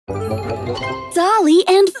Dolly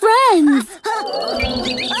and Friends!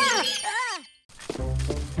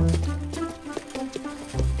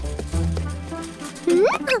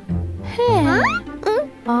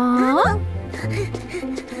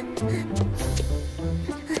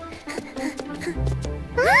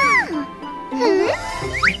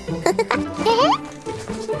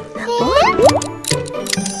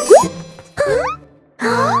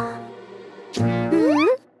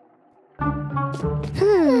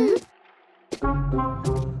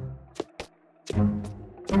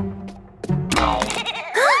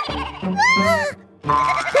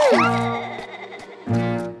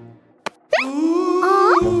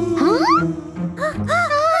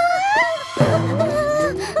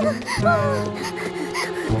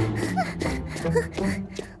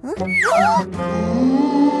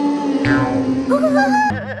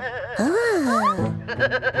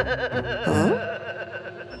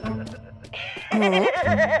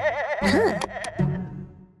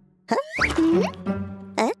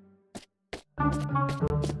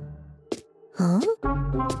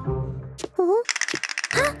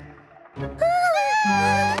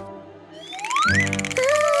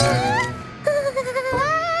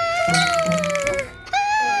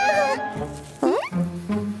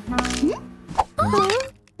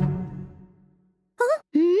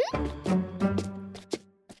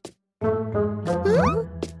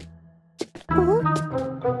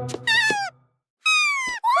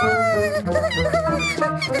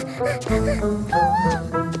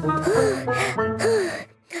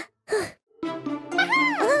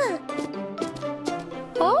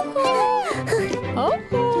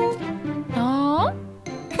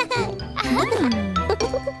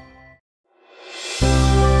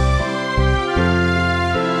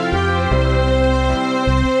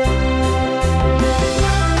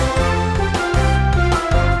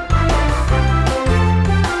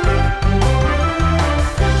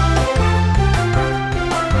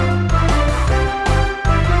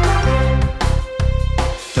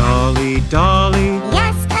 Dolly.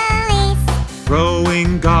 Yes, police.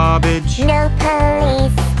 Throwing garbage. No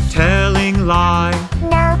police. Telling lie.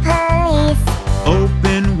 No police.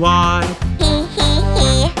 Open wide. Hee hee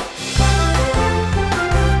hee.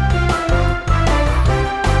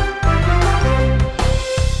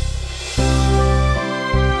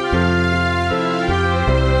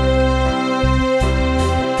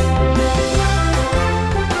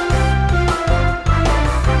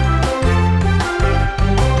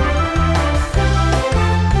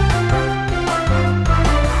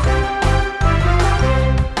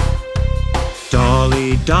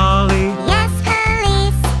 Dolly. Yes,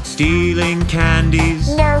 police. Stealing candies.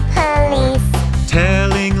 No police.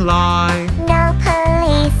 Telling lie. No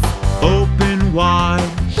police. Open wide.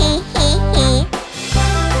 Hee hee hee.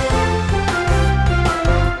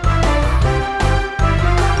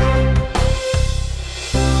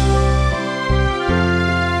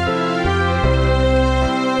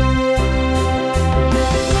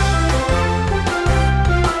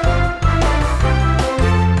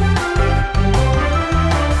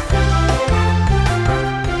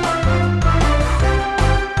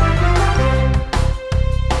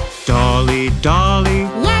 Dolly.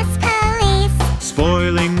 Yes, police.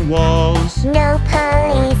 Spoiling walls. No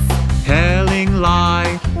police. Telling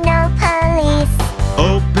lie. No police.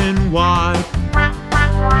 Open wide.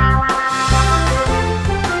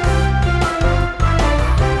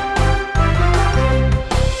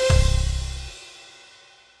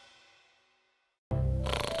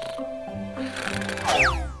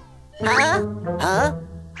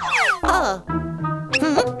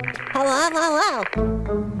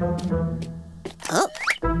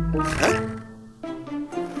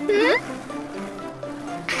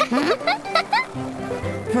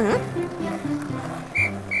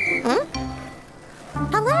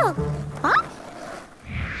 Hello. Huh?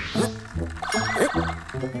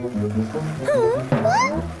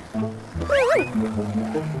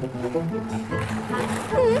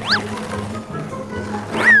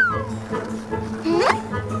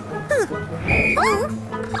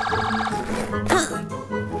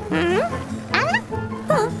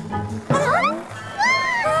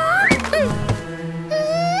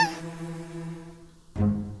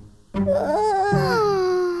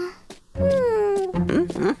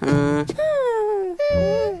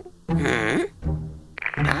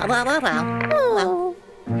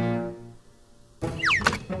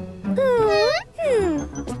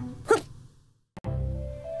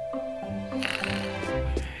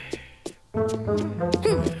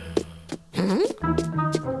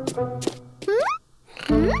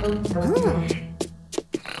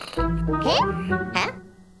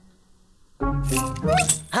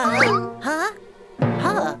 Huh?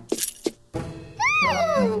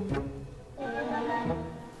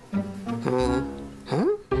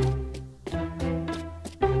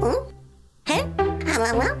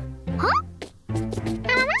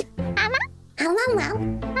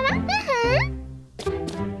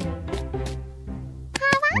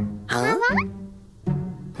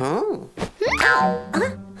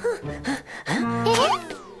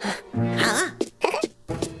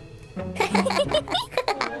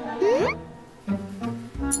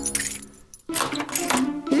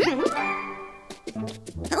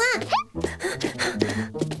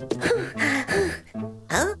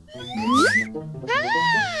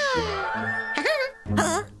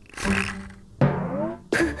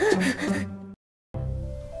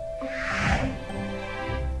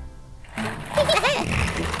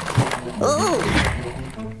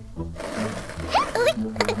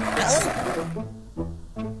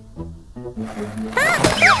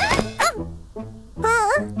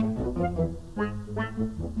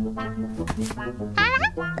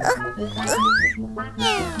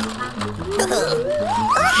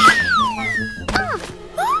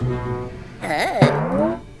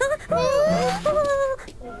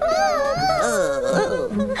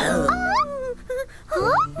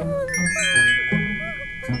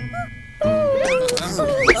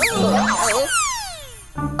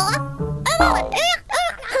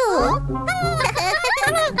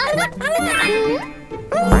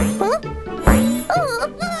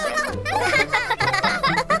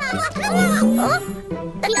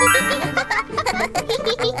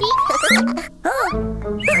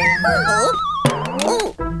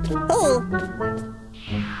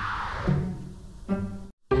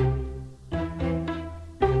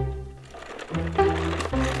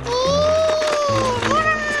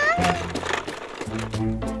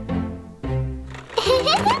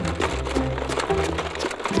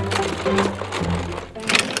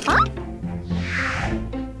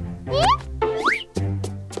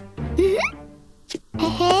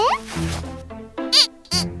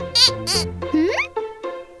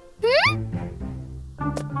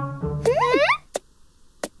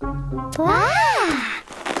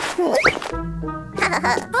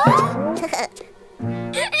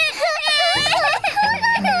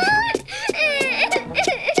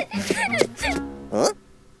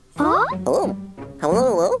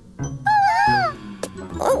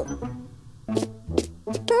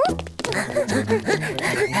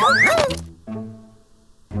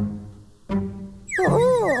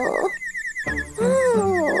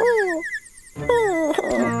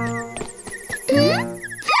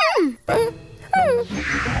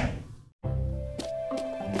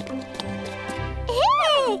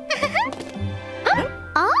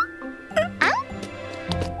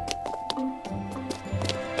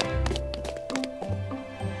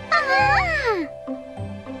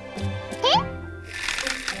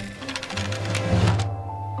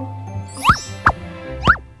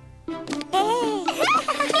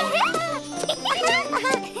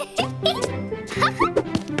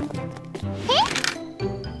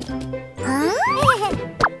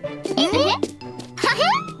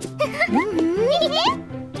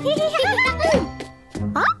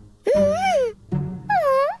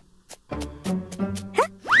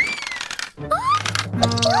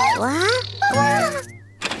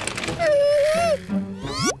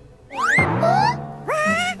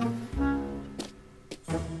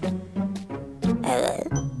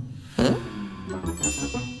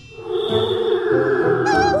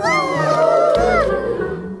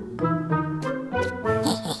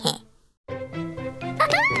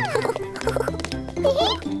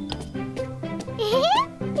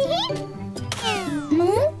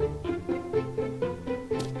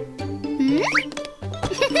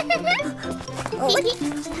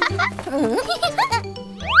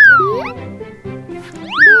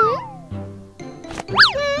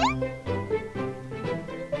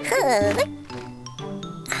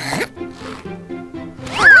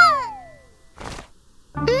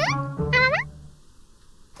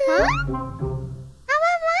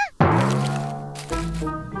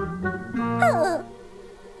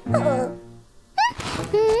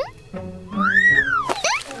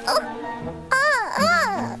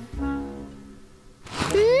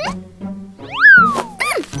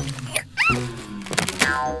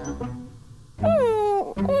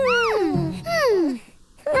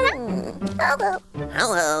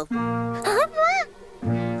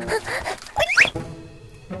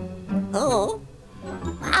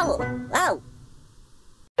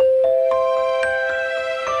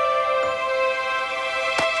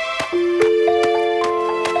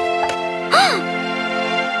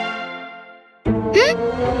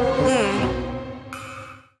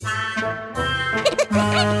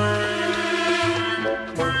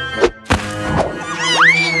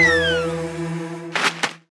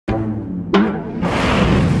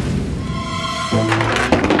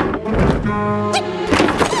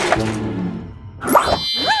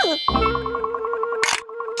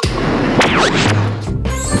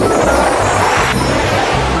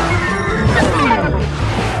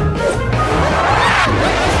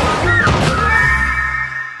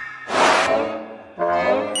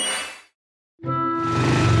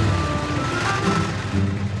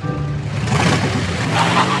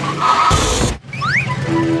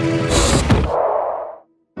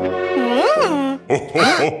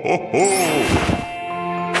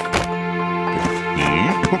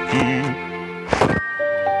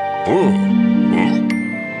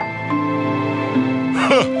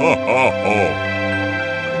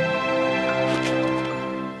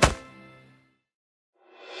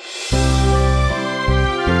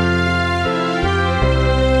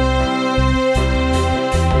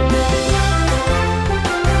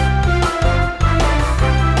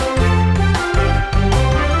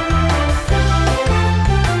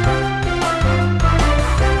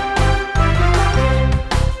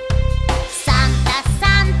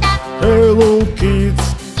 Hello kids,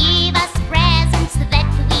 Give us presents that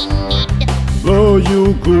we need. are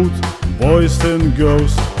you good boys and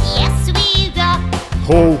girls? Yes, we go.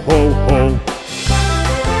 Ho ho ho.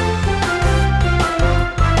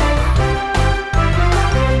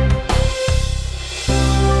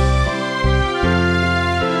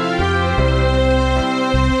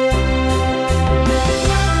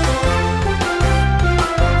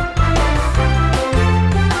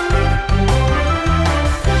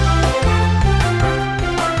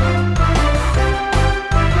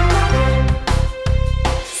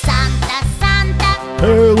 Santa, Santa,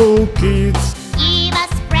 Hello kids, give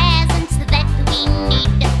us presents that we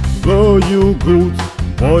need. are you good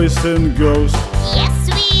boys and girls? Yes,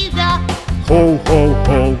 we go. Ho ho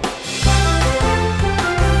ho.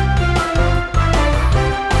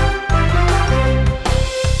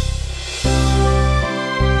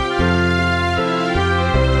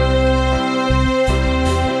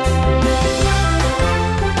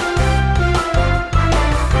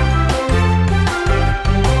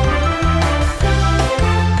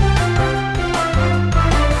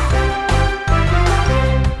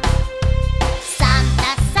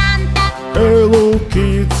 Santa, Santa, Hello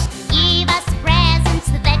kids, give us presents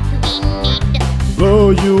that we need.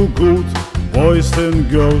 are you good boys and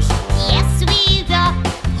girls? Yes, we go.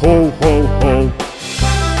 Ho ho ho.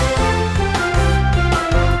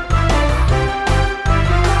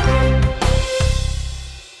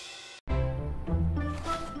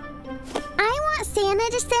 I want Santa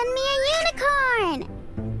to send me a unicorn.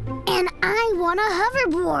 And I want a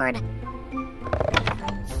hoverboard.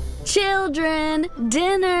 Children,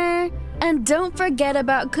 dinner, and don't forget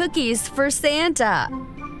about cookies for Santa.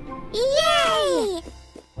 Yay!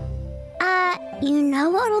 You know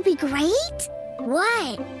what'll be great?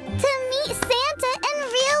 What? To meet Santa in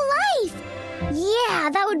real life. Yeah,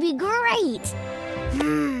 that would be great.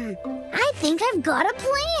 I think I've got a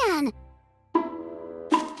plan.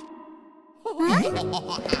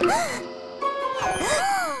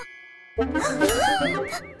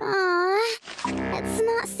 Aw, it's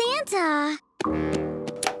not Santa.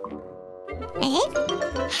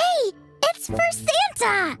 Hey, it's for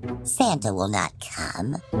Santa! Santa will not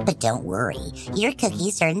come, but don't worry, your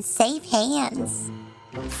cookies are in safe hands.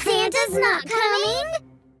 Santa's not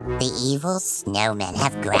coming? The evil snowmen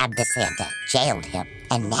have grabbed the Santa, jailed him,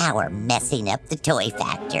 and now are messing up the toy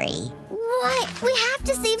factory. What? We have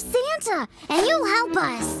to save Santa, and you'll help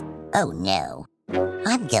us. Oh no,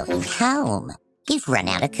 I'm going home. You've run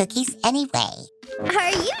out of cookies anyway.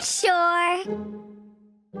 Are you sure?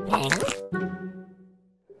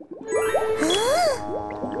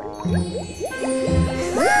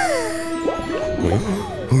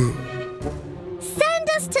 Send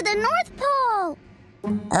us to the North Pole.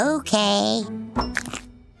 Okay.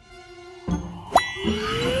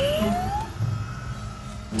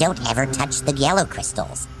 Don't ever touch the yellow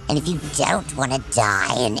crystals. And if you don't want to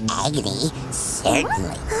die in agony,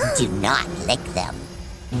 certainly do not lick them.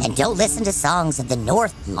 And don't listen to songs of the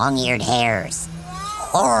North long-eared hares.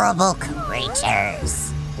 Horrible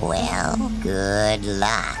creatures. Well, good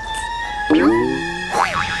luck.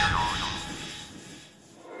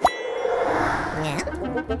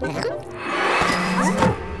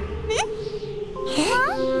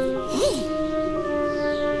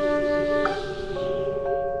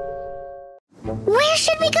 Where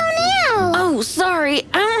should we go now? Oh, sorry,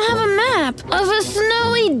 I don't have a map of a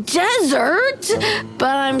snowy desert,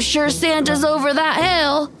 but I'm sure Santa's over that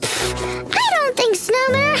hill. I don't think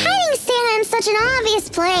snowmen are hiding Santa in such an obvious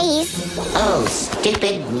place. Oh,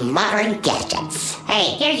 stupid modern gadgets. Hey,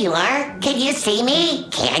 here you are. Can you see me?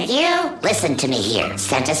 Can you? Listen to me here.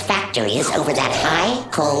 Santa's factory is over that high,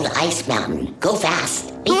 cold ice mountain. Go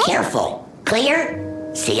fast. Be careful.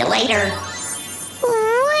 Clear? See you later.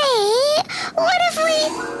 Wait, what if we...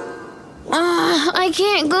 I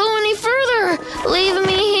can't go any further. Leave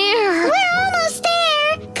me here. We're almost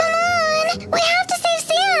there. Come on. We have to save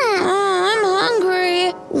Santa. I'm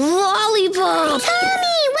hungry. Lollipop.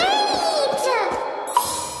 Tommy, wait!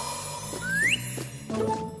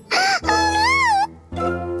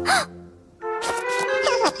 Oh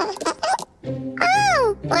no!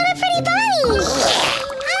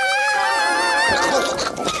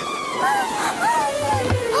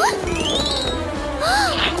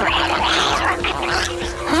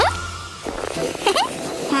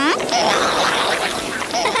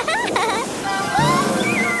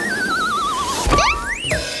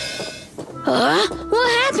 What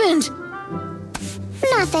happened?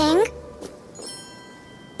 Nothing.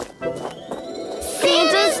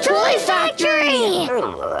 Santa's Toy Factory!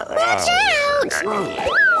 Watch out!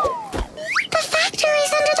 The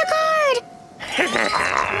factory's under the guard!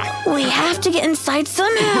 We have to get inside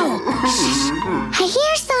somehow. I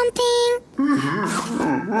hear something.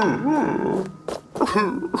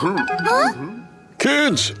 Huh?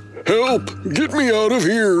 Kids, help! Get me out of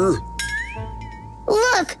here!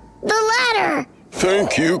 Look, the ladder!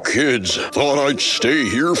 Thank you, kids. Thought I'd stay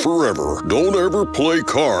here forever. Don't ever play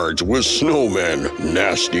cards with snowmen,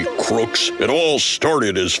 nasty crooks. It all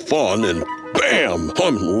started as fun and bam!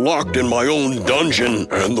 I'm locked in my own dungeon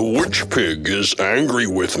and the witch pig is angry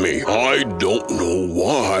with me. I don't know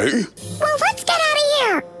why. Well, let's get out of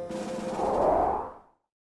here!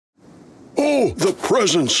 Oh, the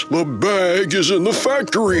presents! The bag is in the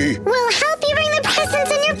factory! We'll help you bring the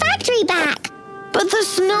presents in your factory back! But the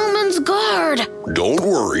snowman's guard. Don't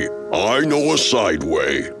worry, I know a side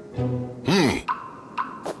way.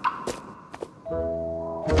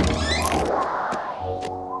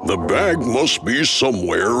 The bag must be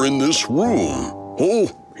somewhere in this room. Oh,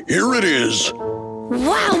 here it is.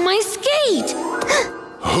 Wow, my skate!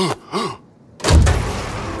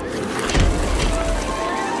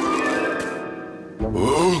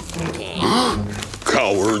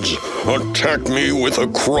 Cowards, attack me with a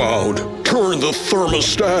crowd. Turn the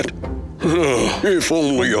thermostat. If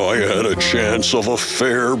only I had a chance of a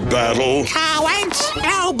fair battle. Cowards!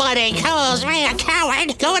 Nobody calls me a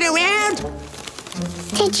coward going around.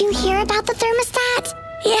 Did you hear about the thermostat?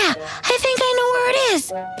 Yeah, I think I know where it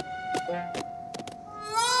is.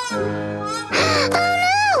 Oh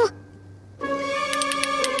no!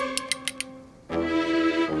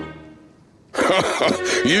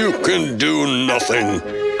 You can do nothing.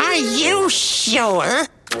 Are you sure?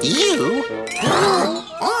 You?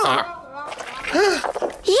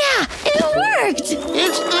 Yeah, it worked!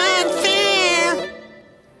 It's unfair!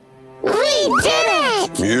 We did it!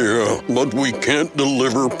 Yeah, but we can't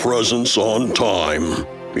deliver presents on time.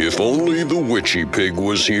 If only the witchy pig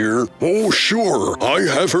was here. Oh, sure, I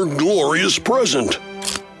have her glorious present.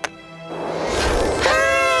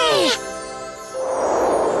 Hooray!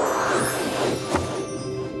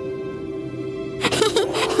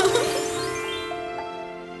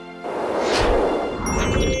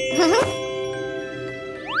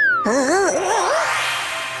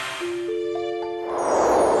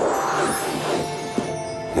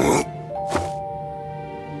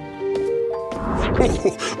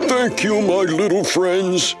 Thank you, my little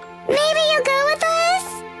friends. Maybe you'll go with us?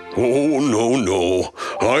 Oh, no.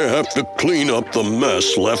 I have to clean up the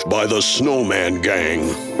mess left by the snowman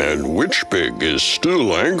gang. And Witch Pig is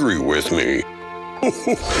still angry with me.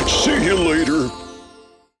 See you later.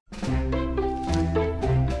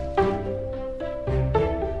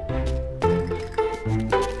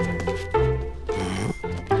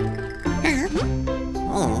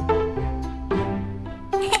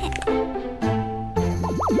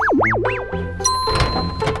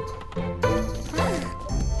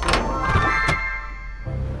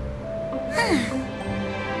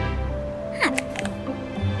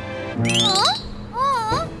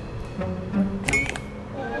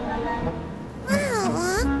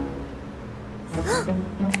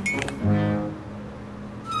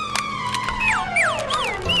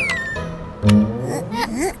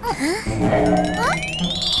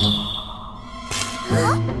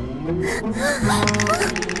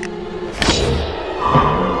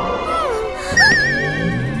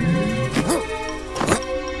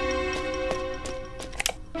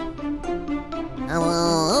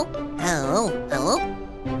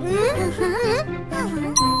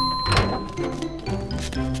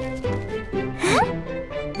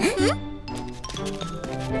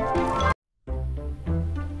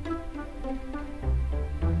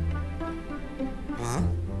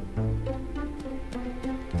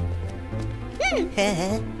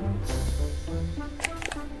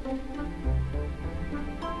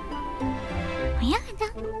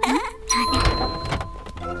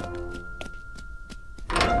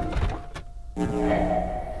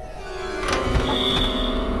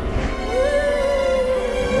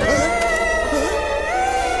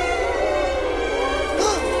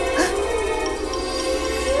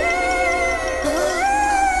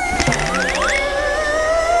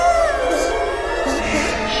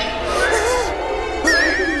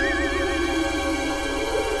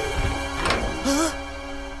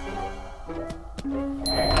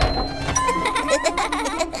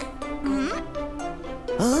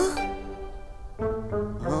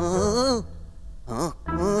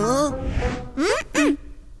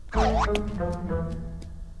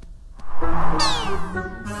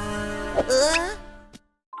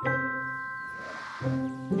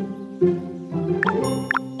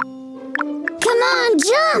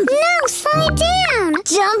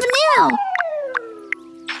 jump now.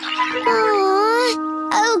 Aww.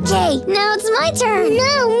 Okay, now it's my turn.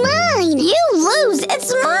 No, mine. You lose.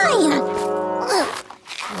 It's mine.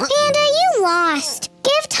 Panda, you lost.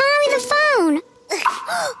 Give Tommy the phone.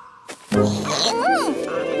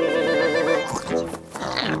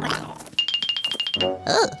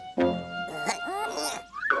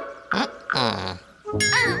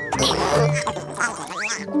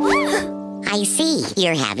 I see.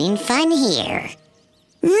 You're having fun here.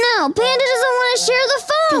 No, Panda doesn't want to share the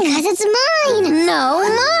phone. Because it's mine. No,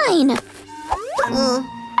 mine.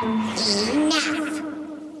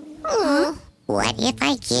 Enough. What if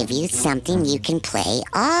I give you something you can play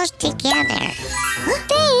all together?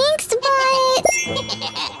 Thanks, but...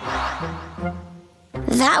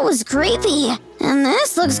 That was creepy. And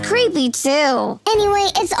this looks creepy, too.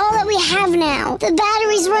 Anyway, it's all that we have now. The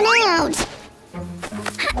batteries run out.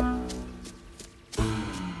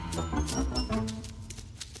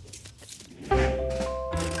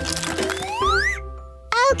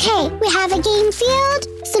 Okay, we have a game field,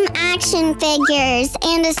 some action figures,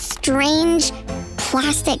 and a strange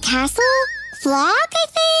plastic castle? Flock, I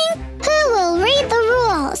think? Who will read the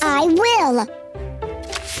rules? I will.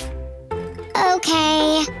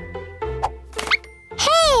 Okay.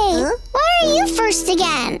 Hey, why are you first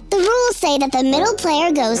again? The rules say that the middle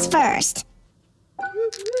player goes first.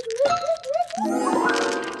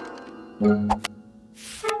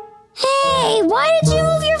 Hey, why did you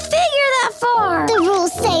move your figure that far? The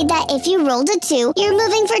rules say that if you rolled a 2, you're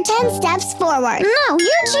moving for 10 steps forward. No,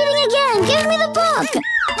 you're cheating again. Give me the book.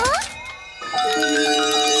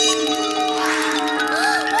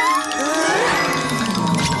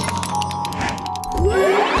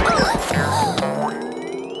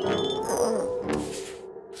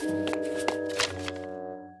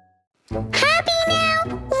 Happy now?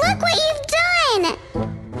 Look what you've done!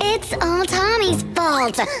 It's all Tommy's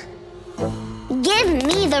fault. Give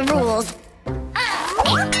me the rules.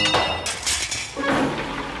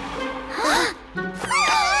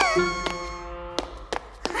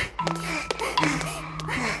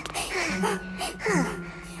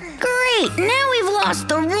 Great, now we've lost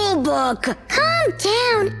the rule book. Calm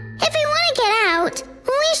down. If we want to get out,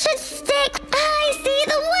 we should stick. I see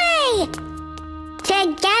the way.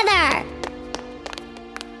 Together.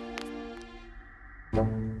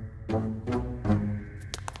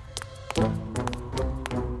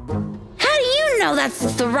 How do you know that's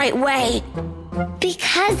the right way?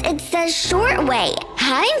 Because it's the short way.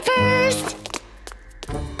 I'm first.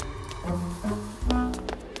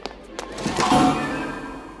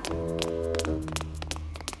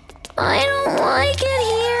 I don't like it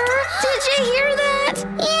here. Did you hear that?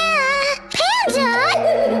 Yeah. Panda!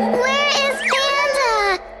 Where is Panda?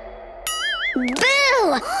 Boo!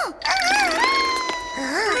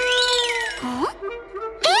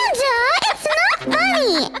 Panda! It's not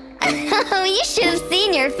funny! Oh, you should have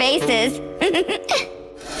seen your faces.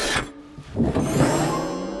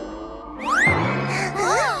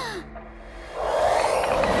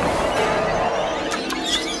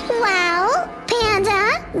 Well,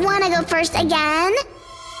 Panda, wanna go first again?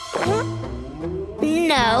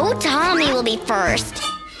 No, Tommy will be first.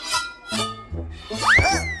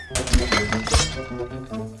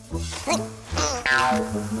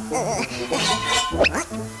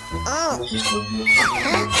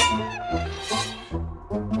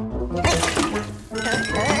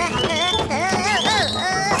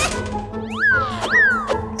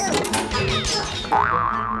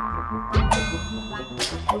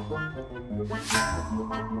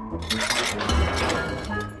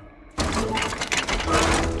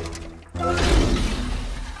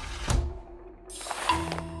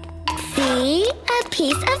 See? A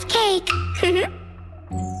piece of cake.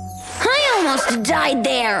 I almost died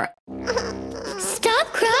there. Stop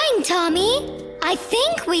crying, Tommy. I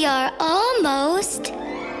think we are almost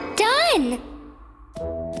done.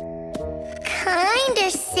 Kinda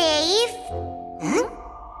safe.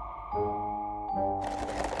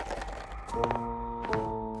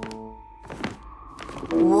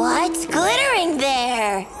 What's glittering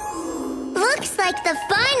there? Looks like the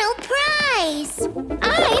final prize.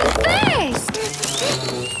 I'm first.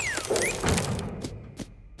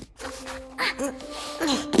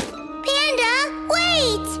 Panda,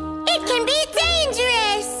 wait! It can be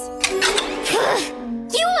dangerous.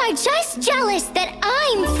 You are just jealous that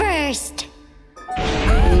I'm first.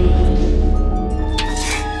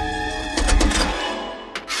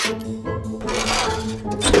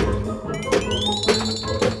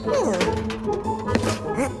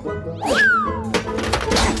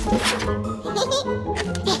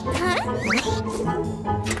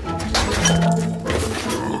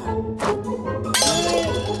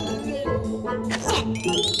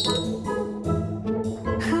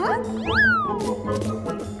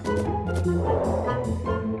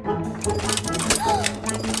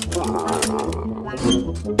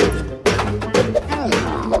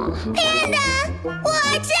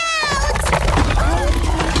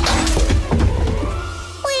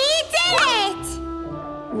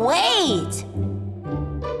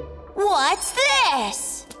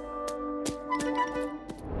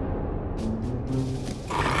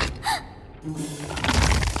 We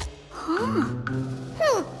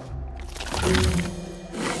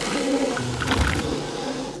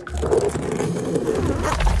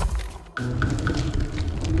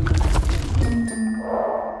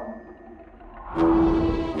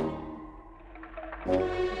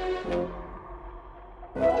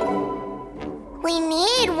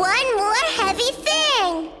need one more heavy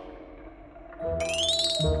thing.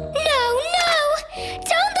 No!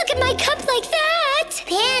 Don't look at my cup like that!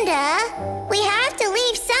 Panda, we have to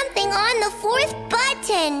leave something on the 4th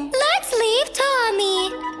button. Let's leave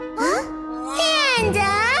Tommy. Huh?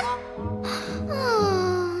 Panda!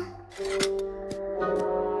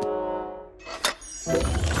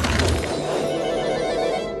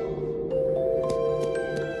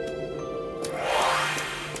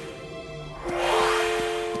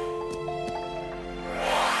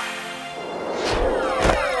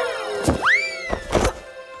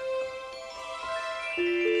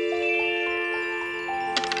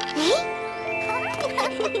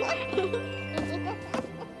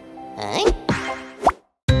 Huh?